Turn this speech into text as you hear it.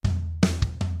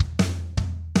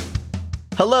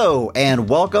Hello, and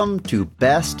welcome to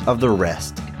Best of the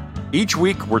Rest. Each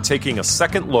week, we're taking a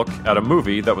second look at a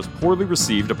movie that was poorly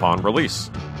received upon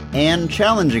release. And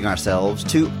challenging ourselves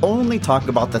to only talk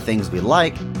about the things we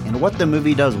like and what the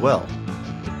movie does well.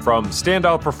 From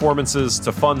standout performances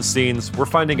to fun scenes, we're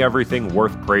finding everything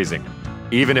worth praising,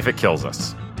 even if it kills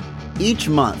us. Each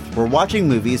month, we're watching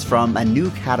movies from a new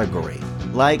category,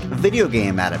 like video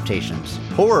game adaptations,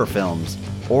 horror films,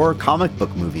 or comic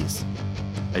book movies.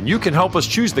 And you can help us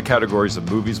choose the categories of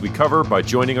movies we cover by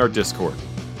joining our Discord.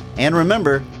 And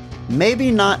remember, maybe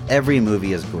not every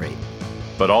movie is great,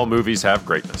 but all movies have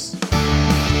greatness.